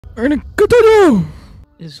We're gonna continue!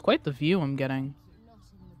 This is quite the view I'm getting.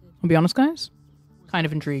 I'll be honest, guys. Kind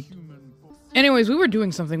of intrigued. Anyways, we were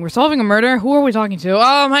doing something. We're solving a murder. Who are we talking to?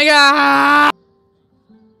 Oh my god!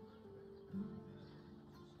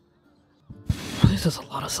 This is a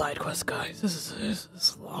lot of side quests, guys. This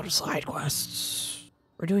is a lot of side quests.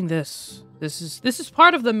 We're doing this. This is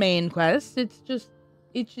part of the main quest. Shut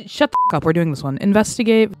the f up. We're doing this one.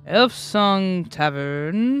 Investigate Elf Song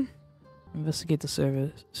Tavern. Investigate the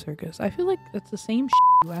circus. I feel like that's the same shit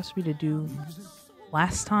you asked me to do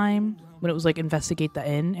last time when it was like investigate the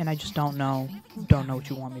inn, and I just don't know what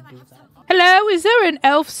you want me to do with that. Hello, is there an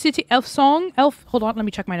elf song? Hold on, let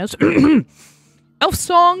me check my notes. Elf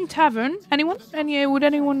Song Tavern. Anyone? Would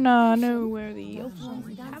anyone know where the Elf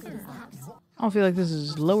Song Tavern? I don't feel like this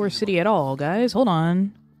is Lower City at all, guys. Hold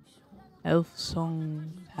on. Elf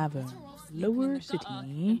Song Tavern. Lower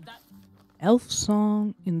City. Elf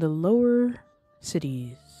Song in the lower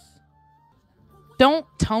cities. Don't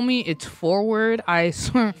tell me it's forward, I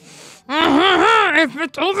swear. If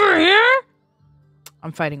it's over here,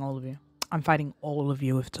 I'm fighting all of you. I'm fighting all of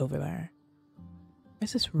you if it's over there. Why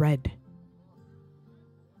is this red?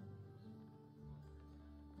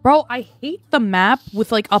 Bro, I hate the map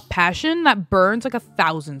with like a passion that burns like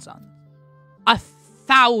 1,000 suns.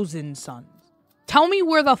 1,000 suns. Tell me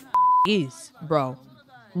where the f is, bro.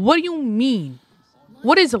 What do you mean?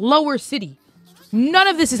 What is Lower City? None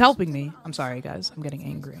of this is helping me. I'm sorry, guys. I'm getting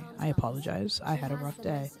angry. I apologize. I had a rough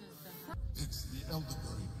day. It's the Elder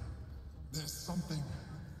Brain. There's something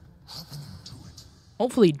happening to it.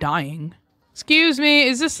 Hopefully dying. Excuse me,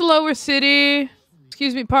 is this Lower City?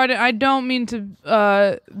 Excuse me, pardon. I don't mean to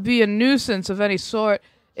be a nuisance of any sort.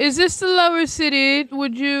 Is this the Lower City?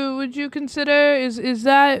 Would you consider is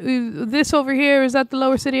that this over here? Is that the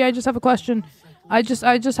Lower City? I just have a question. I just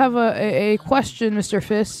have a question, Mr.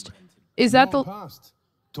 Fist. Is that the past?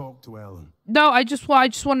 Talk to Ellen. No, I just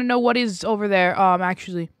want to know what is over there.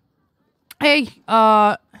 Actually. Hey,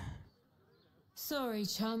 Sorry,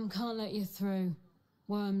 chum, can't let you through.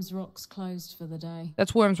 Worms Rock's closed for the day.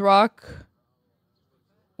 That's Worms Rock.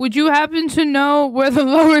 Would you happen to know where the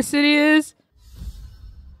Lower City is?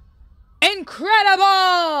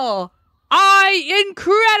 Incredible!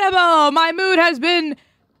 Incredible! My mood has been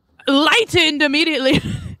lightened immediately.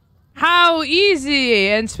 How easy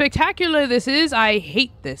and spectacular this is. I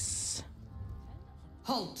hate this.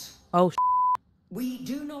 Halt. Oh, We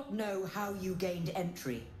do not know how you gained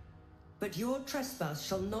entry, but your trespass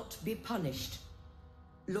shall not be punished.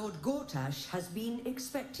 Lord Gortash has been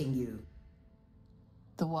expecting you.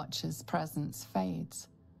 The Watcher's presence fades,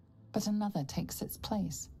 but another takes its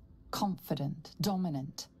place. Confident,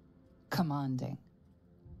 dominant, commanding.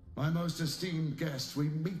 My most esteemed guest, we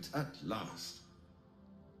meet at last.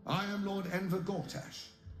 I am Lord Enver Gortash.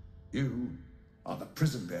 You are the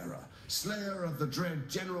prison bearer, slayer of the dread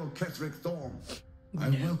General Ketheric Thorm. I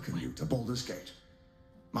welcome you to Baldur's Gate,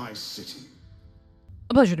 my city.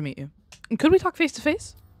 a pleasure to meet you. Could we talk face to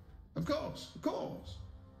face? Of course, of course.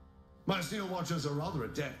 My Steel Watchers are rather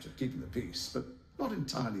adept at keeping the peace, but not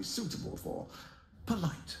entirely suitable for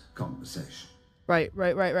polite conversation. Right.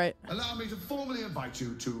 Allow me to formally invite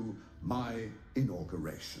you to my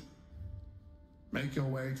inauguration. Make your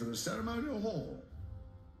way to the ceremonial hall.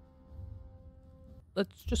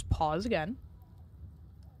 Let's just pause again.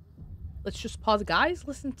 Let's just pause. Guys,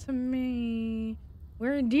 listen to me.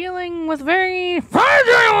 We're dealing with very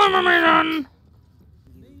fragile information.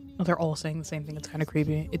 Oh, they're all saying the same thing. It's kind of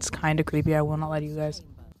creepy. It's kind of creepy. I will not lie to you guys.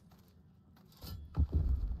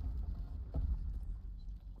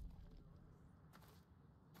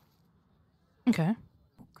 Okay.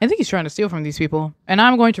 I think he's trying to steal from these people, and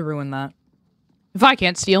I'm going to ruin that. If I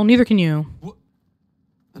can't steal, neither can you. What?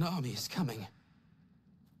 An army is coming.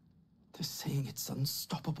 They're saying it's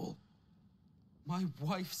unstoppable. My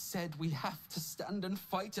wife said we have to stand and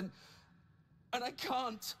fight, and I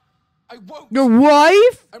can't. I won't. Your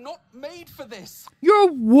wife? I'm not made for this.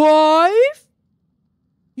 Your wife?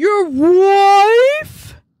 Your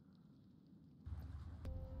wife?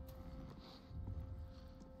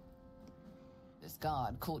 This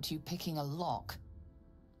guard caught you picking a lock.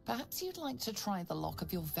 Perhaps you'd like to try the lock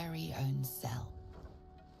of your very own cell.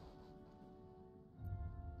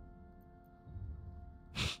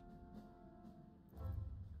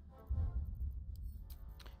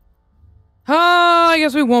 I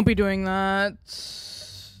guess we won't be doing that.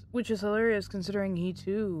 Which is hilarious considering he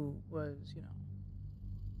too was, you know.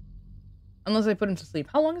 Unless I put him to sleep.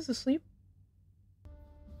 How long is the sleep?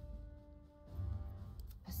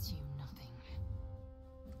 Assume nothing.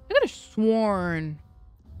 I could have sworn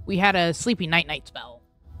we had a sleepy night spell.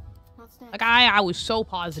 That's next? Like, I was so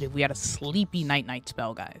positive we had a sleepy night-night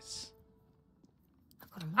spell, guys.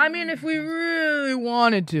 I mean, if we really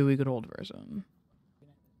wanted to, we could hold Versa. I'm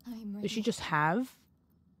ready. Does she just have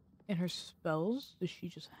in her spells? Does she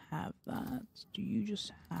just have that? Do you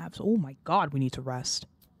just have... Oh my god, we need to rest.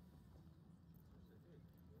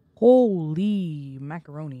 Holy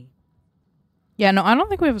macaroni. Yeah, no, I don't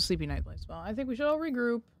think we have a sleepy night spell. I think we should all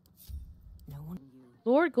regroup. No one.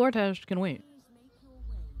 Lord Gortash can wait.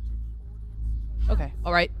 Okay,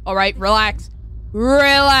 alright, relax.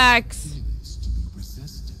 Relax! It is to be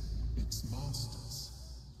resisted, its masters.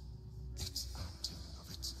 It's acting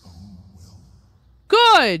of its own will.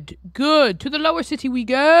 Good! Good! To the lower city we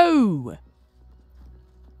go!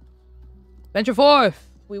 Venture forth!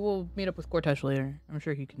 We will meet up with Gortash later. I'm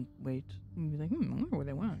sure he can wait. We'll be like, I wonder where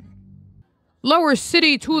they went. Lower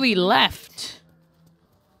city to the left.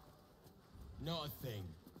 Not a thing.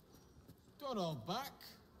 Don't hold back.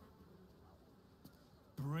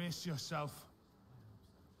 Brace yourself.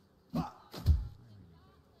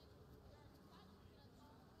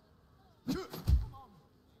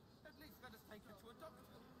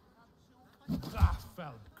 That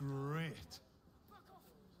felt great.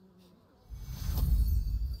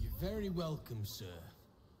 You're very welcome, sir.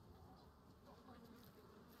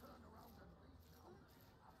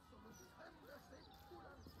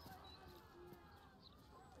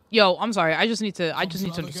 Yo, I'm sorry. I just need to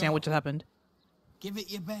understand what just happened. Give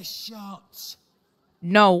it your best shot.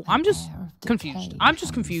 No, I'm just Air of confused. decay I'm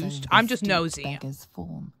just hangs confused. over I'm just stoop nosy. beggar's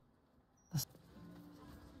form.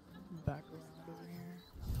 Back around over here.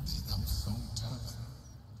 Some song tavern.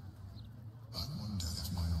 I wonder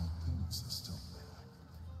if my old things are still there.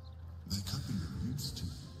 They could be of use to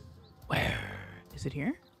me. Where is it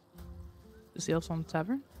here? Is the Elfsong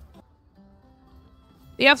Tavern?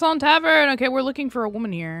 The Elfsong Tavern. Okay, we're looking for a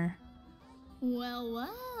woman here. Well,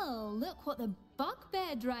 well, look what the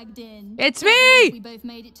bugbear dragged in. It's Can't believe me! We both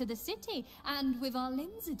made it to the city, and with our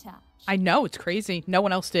limbs attached. I know, it's crazy. No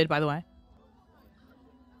one else did, by the way.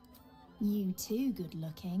 You too good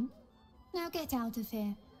looking. Now get out of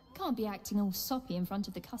here. Can't be acting all soppy in front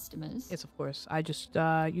of the customers. Yes, of course. I just,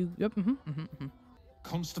 yep,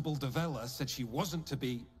 Constable Devella said she wasn't to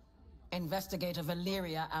be... Investigator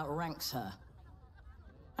Valeria outranks her.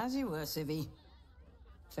 As you were, Civvy.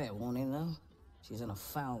 Fair warning, though. She's in a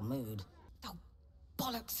foul mood. Oh,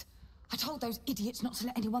 bollocks! I told those idiots not to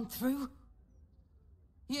let anyone through.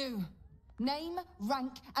 You. Name,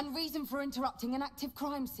 rank, and reason for interrupting an active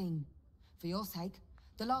crime scene. For your sake,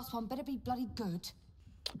 the last one better be bloody good.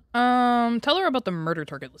 Tell her about the murder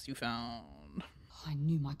target list you found. I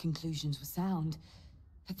knew my conclusions were sound.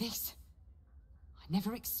 But this... I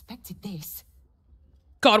never expected this.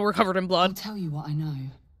 God, we're covered in I'll blood. tell you what I know.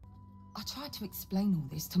 I tried to explain all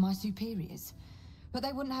this to my superiors, but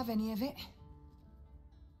they wouldn't have any of it.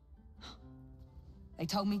 They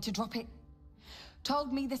told me to drop it.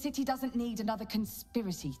 Told me the city doesn't need another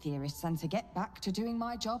conspiracy theorist and to get back to doing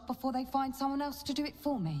my job before they find someone else to do it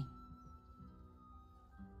for me.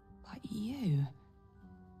 But you're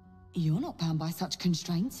not bound by such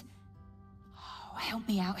constraints. Oh, help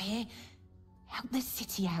me out here. Help the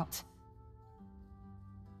city out.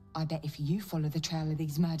 I bet if you follow the trail of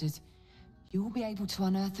these murders, you will be able to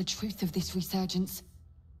unearth the truth of this resurgence.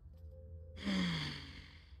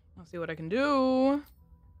 I'll see what I can do.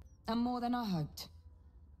 And more than I hoped.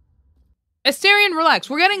 Asterion, relax.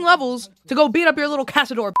 We're getting levels to go beat up your little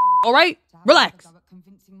Cassador, alright? Relax.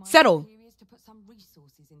 Settle.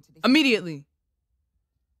 Immediately.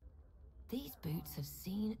 These boots have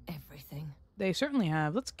seen everything. They certainly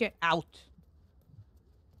have. Let's get out.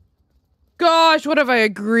 Gosh, what have I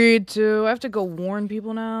agreed to? I have to go warn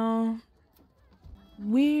people now.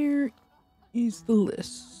 Where is the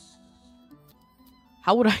list?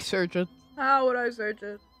 How would I search it? How would I search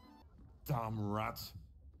it? Damn rats.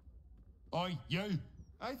 Oi, you!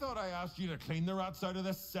 I thought I asked you to clean the rats out of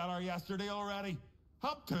this cellar yesterday already.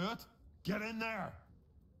 Hop to it. Get in there.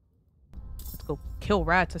 Let's go kill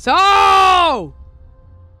rats. Oh!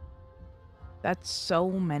 That's so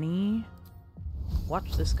many.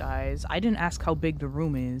 Watch this, guys. I didn't ask how big the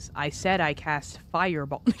room is. I said I cast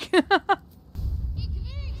fireball.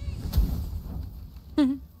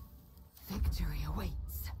 Victory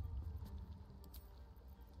awaits.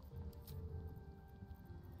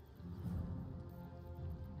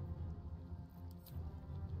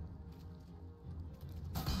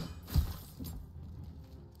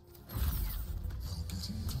 You're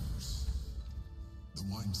getting close. The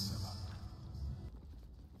wine cellar.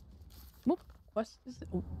 What quest is it?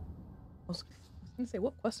 Oh, I was gonna say,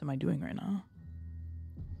 what quest am I doing right now?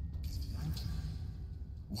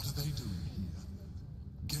 What are they doing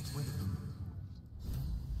here? Get with them.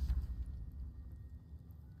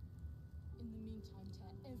 In the meantime, tear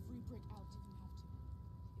every brick out if you have to.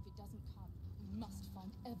 If it doesn't come, we must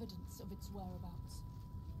find evidence of its whereabouts.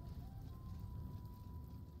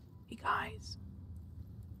 Hey guys.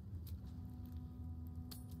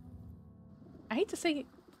 I hate to say it.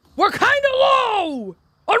 We're kind of low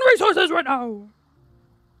on resources right now.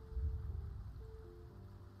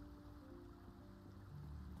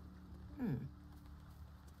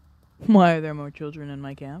 Why are there more children in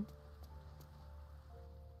my camp?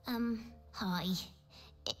 Hi.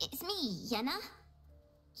 It's me, Yenna.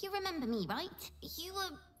 You remember me, right? You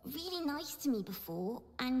were really nice to me before,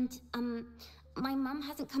 and, my mum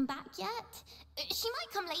hasn't come back yet. She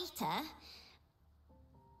might come later.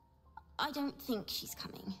 I don't think she's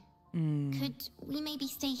coming. Could we maybe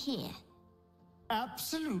stay here?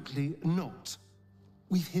 Absolutely not.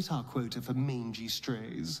 We've hit our quota for mangy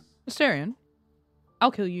strays. Mysterion,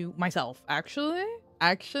 I'll kill you myself. Actually,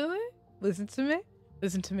 listen to me.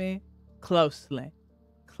 Listen to me closely.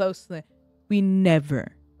 We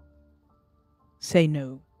never say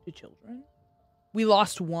no to children. We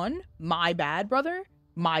lost one. My bad, brother.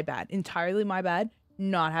 My bad. Entirely my bad.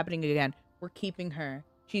 Not happening again. We're keeping her.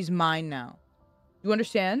 She's mine now. You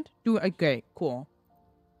understand? Okay, cool.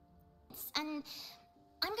 And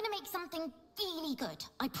I'm gonna make something really good,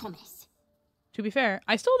 I promise. To be fair,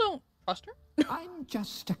 I still don't trust her. I'm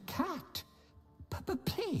just a cat.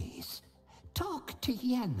 Please, talk to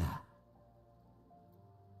Yenna.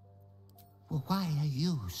 Well, why are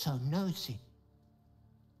you so nosy?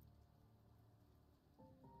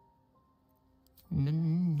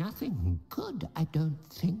 Nothing good, I don't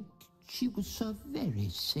think. She was so very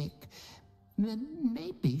sick.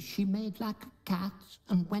 Maybe she made like a cat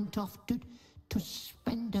and went off to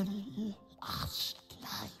spend her last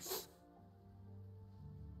life.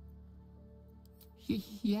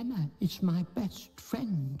 Yenna is my best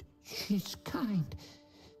friend. She's kind.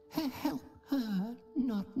 Help her,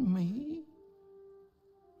 not me.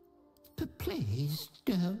 Please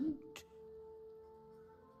don't.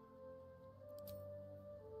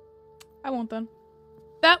 I won't then.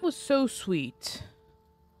 That was so sweet.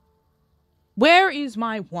 Where is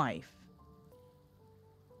my wife?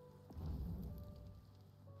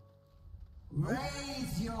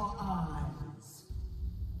 Raise your eyes.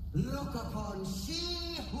 Look upon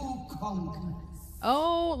she who conquers.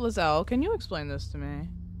 Oh, Lizelle, can you explain this to me?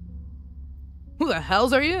 Who the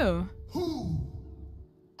hells are you? Who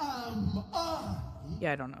am I?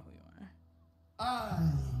 Yeah, I don't know who you are.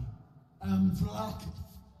 I am Vlaakith,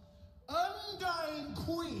 undying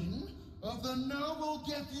queen of the noble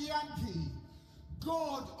Githyanki,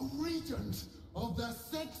 god regent of the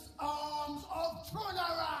 6 arms of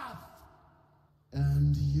Tunarath.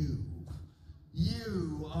 And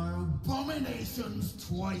you are abominations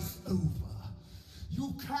twice over.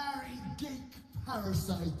 You carry geek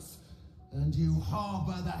parasites, and you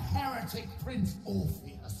harbor the heretic Prince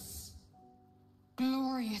Orpheus.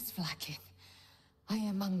 Glorious Vlaakith, I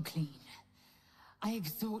am unclean. I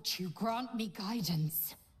exhort you, grant me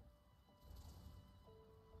guidance.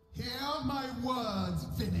 Hear my words,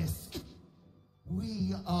 Vinisk.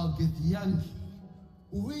 We are Githyanki.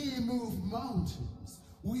 We move mountains.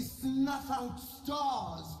 We snuff out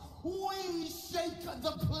stars. We shake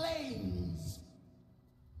the plains.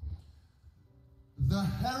 The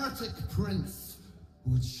heretic prince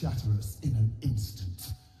would shatter us in an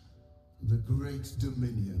instant. The great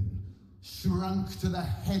dominion shrunk to the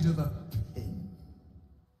head of a pin.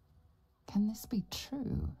 Can this be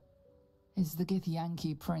true? Is the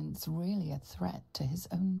Githyanki prince really a threat to his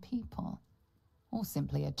own people? Or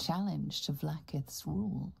simply a challenge to Vlaakith's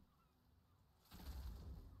rule?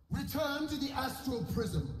 Return to the astral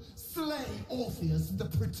prism. Slay Orpheus the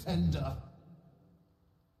Pretender.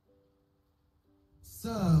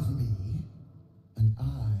 Serve me, and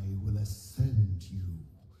I will ascend you.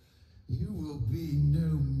 You will be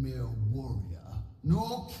no mere warrior,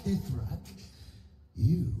 nor Kithrak.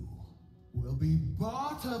 You will be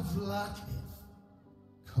Barta Vlaakith,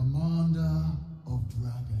 commander of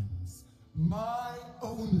dragons. My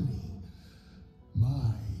only,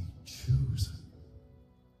 my chosen.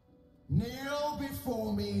 Kneel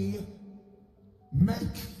before me. Make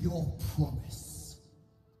your promise.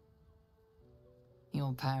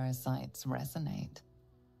 Your parasites resonate.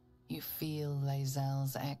 You feel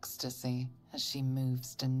Lae'zel's ecstasy as she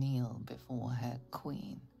moves to kneel before her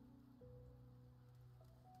queen.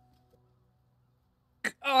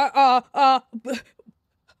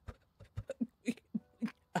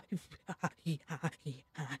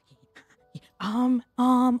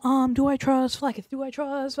 Do I trust Vlaakith? Do I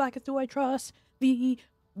trust Vlaakith? Do I trust the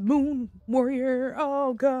Moon warrior.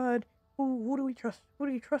 Oh god. Ooh, who do we trust? Who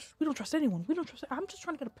do you trust? We don't trust anyone. We don't trust. I'm just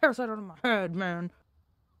trying to get a parasite out of my head, man.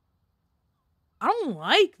 I don't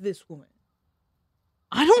like this woman.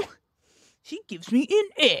 I don't. She gives me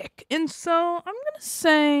an ick. And so I'm gonna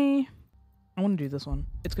say I want to do this one.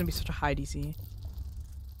 It's gonna be such a high DC.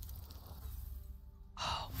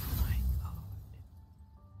 Oh my god.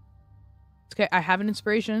 It's okay. I have an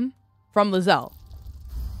inspiration from Lizelle.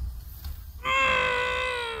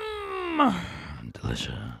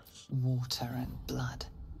 Delicious. Water and blood.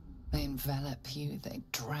 They envelop you, they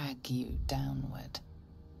drag you downward.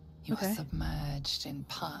 You are submerged in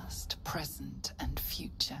past, present, and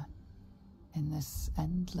future. In this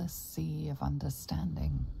endless sea of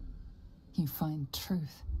understanding, you find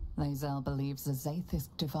truth. Lae'zel believes the Zaithis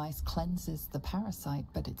device cleanses the parasite,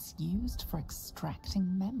 but it's used for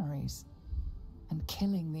extracting memories and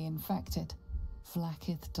killing the infected.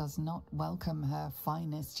 Vlaakith does not welcome her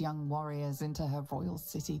finest young warriors into her royal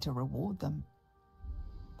city to reward them,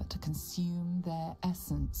 but to consume their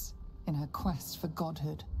essence in her quest for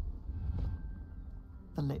godhood.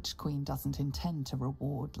 The Lich Queen doesn't intend to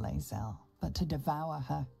reward Lae'zel, but to devour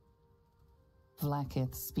her.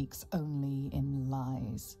 Vlaakith speaks only in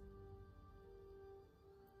lies.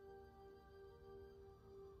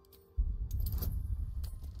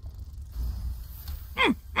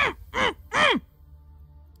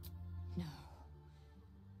 No.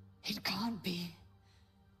 It can't be.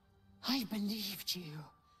 I believed you.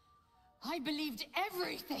 I believed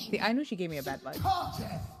everything. See, I knew she gave me a bad vibe.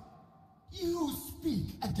 Cardiff! You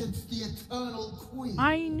speak against the Eternal Queen.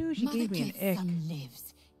 I knew she Mother gave me an Gith's ick. son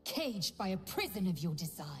lives, caged by a prison of your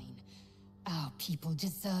design. Our people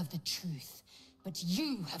deserve the truth, but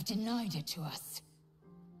you have denied it to us.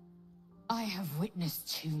 I have witnessed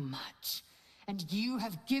too much, and you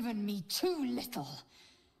have given me too little.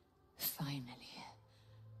 Finally,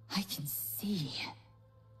 I can see.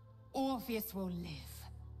 Orpheus will live,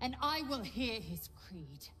 and I will hear his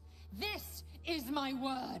creed. This is my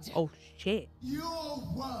word. Oh shit. Your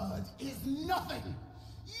word is nothing.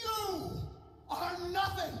 You are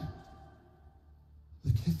nothing.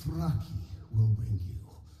 The Kithraki will bring you.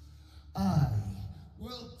 I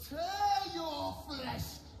will tear your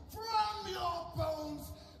flesh from your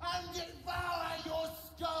bones and devour your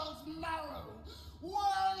skull's marrow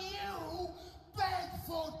while you beg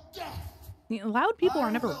for death. Loud people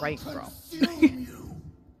are never right, bro.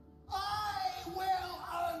 I will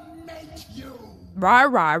unmake you. Right.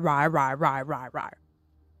 Right.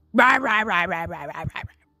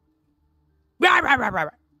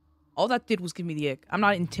 All that did was give me the ick. I'm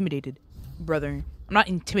not intimidated, brother. I'm not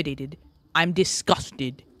intimidated. I'm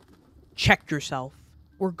disgusted. Check yourself.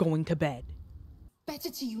 We're going to bed. Better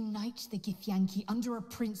to unite the Githyanki under a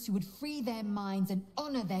prince who would free their minds and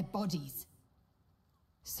honor their bodies.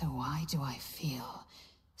 So why do I feel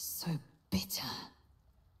so bitter?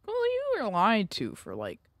 Well, you were lied to for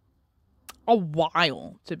like a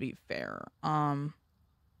while, to be fair.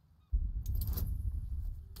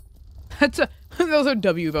 Those are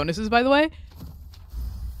W bonuses, by the way.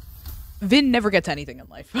 Vin never gets anything in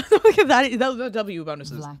life. Look at that. Those are W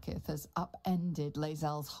bonuses. Vlaakith has upended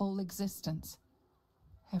Lae'zel's whole existence.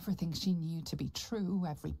 Everything she knew to be true,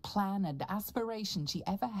 every plan and aspiration she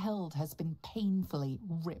ever held has been painfully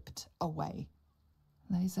ripped away.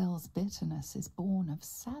 Lae'zel's bitterness is born of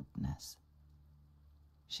sadness.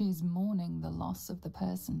 She's mourning the loss of the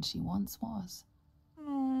person she once was.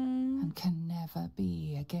 And can never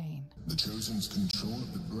be again. The Chosen's control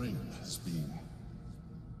of the brain has been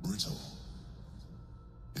brittle.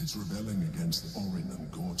 It's rebelling against ORIN and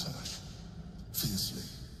Gortash fiercely.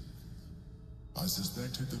 I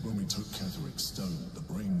suspected that when we took Ketheric's stone, the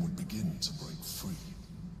brain would begin to break free.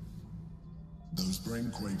 Those brain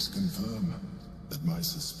quakes confirm that my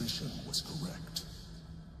suspicion was correct.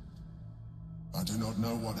 I do not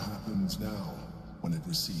know what happens now when it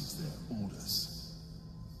receives their orders,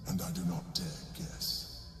 and I do not dare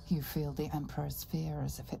guess. You feel the Emperor's fear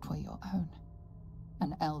as if it were your own.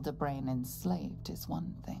 An elder brain enslaved is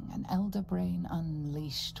one thing. An elder brain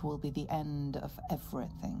unleashed will be the end of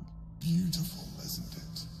everything. Beautiful, isn't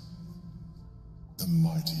it? The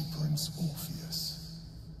mighty Prince Orpheus,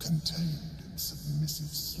 contained in submissive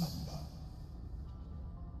slumber.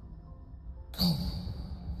 Come.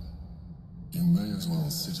 You may as well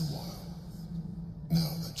sit a while, now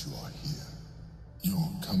that you are here. Your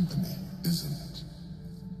company isn't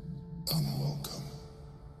unwelcome.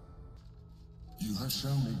 You have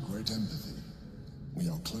shown me great empathy. We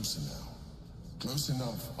are closer now. Close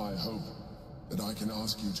enough, I hope, that I can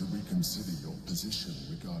ask you to reconsider your position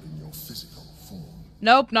regarding your physical form.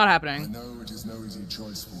 Nope, not happening. I know it is no easy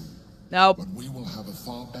choice for you, Nope. But we will have a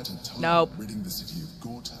far better time Nope. ridding the city of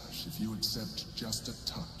Gortash if you accept just a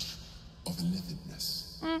touch of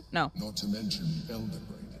illithidness. No. Not to mention the Elder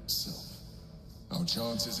Brain itself. Our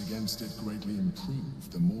chances against it greatly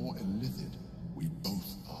improve the more illithid we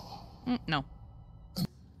both are. No.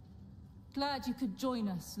 Glad you could join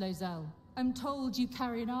us, Lozelle. I'm told you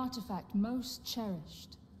carry an artifact most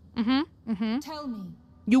cherished. Tell me.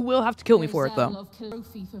 You will have to kill me for it, Lozelle though. of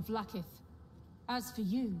Trophy for Vlaakith. As for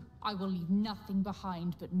you, I will leave nothing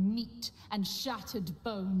behind but meat and shattered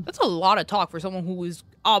bone. That's a lot of talk for someone who is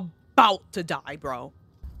about to die, bro.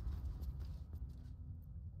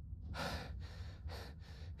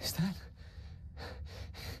 Is that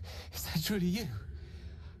truly you?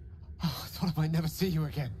 Oh, I thought I might never see you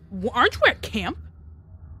again. Aren't you at camp?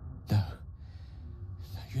 No,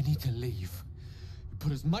 you need to leave. You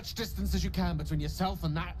put as much distance as you can between yourself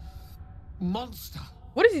and that monster.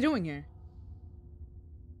 What is he doing here?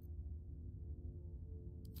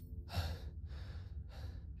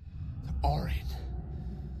 ORIN.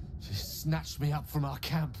 She snatched me up from our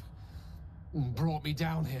camp and brought me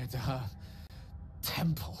down here to her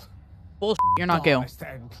temple. Bullshit. You're not Gil. Darkest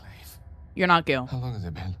enclave. You're not Gil. How long has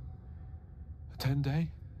it been? A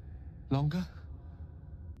 10-day? Longer?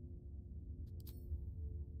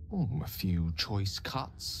 A few choice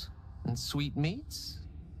cuts and sweet meats.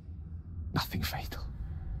 Nothing fatal.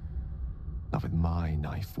 Not with my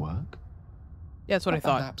knife work. Yeah, that's what I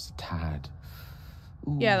thought. Perhaps a tad.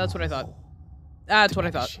 Yeah, that's what I thought. That's what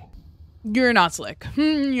I thought. You're not slick.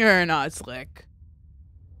 You're not slick.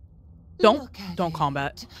 Don't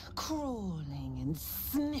combat. Crawling and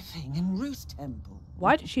sniffing in Roos Temple.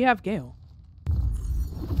 Why did she have Gale?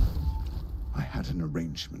 I had an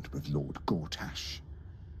arrangement with Lord Gortash,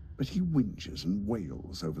 but he whinges and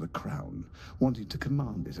wails over the crown, wanting to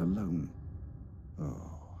command it alone.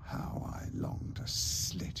 Oh, how I long to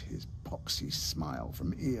slit his poxy smile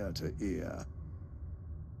from ear to ear.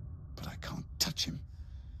 But I can't touch him.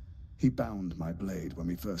 He bound my blade when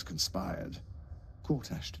we first conspired.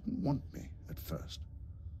 Gortash didn't want me at first.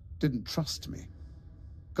 Didn't trust me.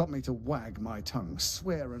 Got me to wag my tongue,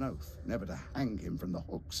 swear an oath never to hang him from the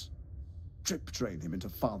hooks. Drip train him into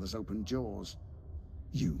father's open jaws.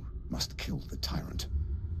 You must kill the tyrant.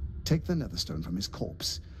 Take the netherstone from his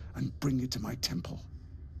corpse and bring it to my temple.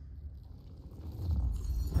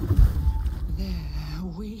 There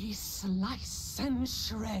we slice and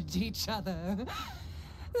shred each other.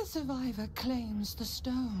 The survivor claims the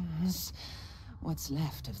stones. What's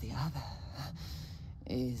left of the other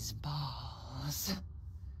is bars.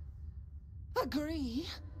 Agree,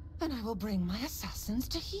 and I will bring my assassins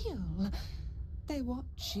to heal. They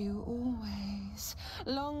watch you always,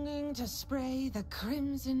 longing to spray the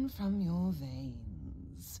crimson from your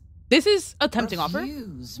veins. This is a tempting offer.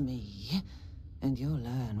 Refuse me, and you'll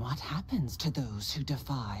learn what happens to those who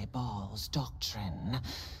defy Baal's doctrine.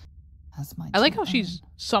 I like how she's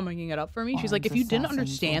summing it up for me. She's like, if you didn't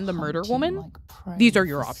understand the murder woman, these are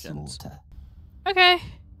your options. Okay.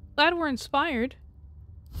 Glad we're inspired.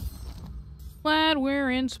 Glad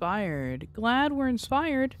we're inspired. Glad we're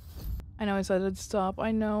inspired. I know I said I'd stop.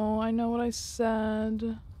 I know what I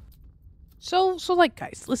said. So like,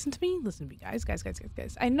 guys, listen to me, guys.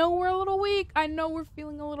 I know we're a little weak. I know we're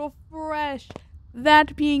feeling a little fresh.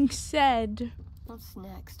 That being said, What's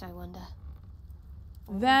next, I wonder?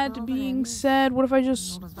 that being said, what if I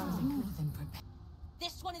just...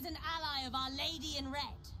 This one is an ally of Our Lady in Red.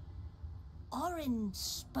 Orin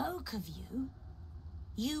spoke of you.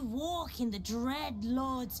 You walk in the Dread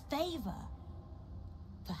Lord's favor.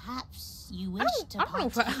 Perhaps you wish to I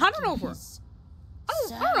don't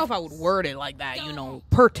know if I would word it like that, you know,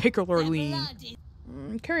 particularly.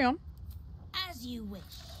 Carry on. As you wish.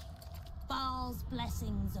 Baal's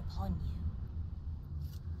blessings upon you.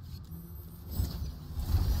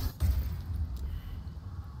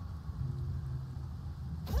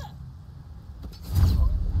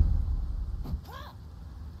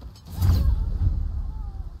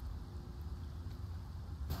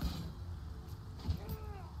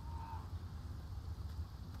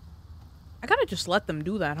 I gotta just let them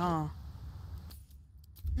do that, huh?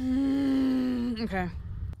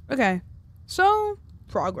 Okay. So,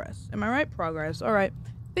 progress. Am I right? Progress. Alright.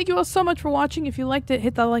 Thank you all so much for watching. If you liked it,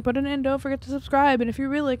 hit that like button and don't forget to subscribe. And if you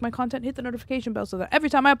really like my content, hit the notification bell so that every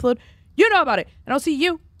time I upload, you know about it. And I'll see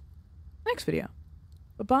you next video.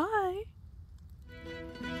 Bye-bye.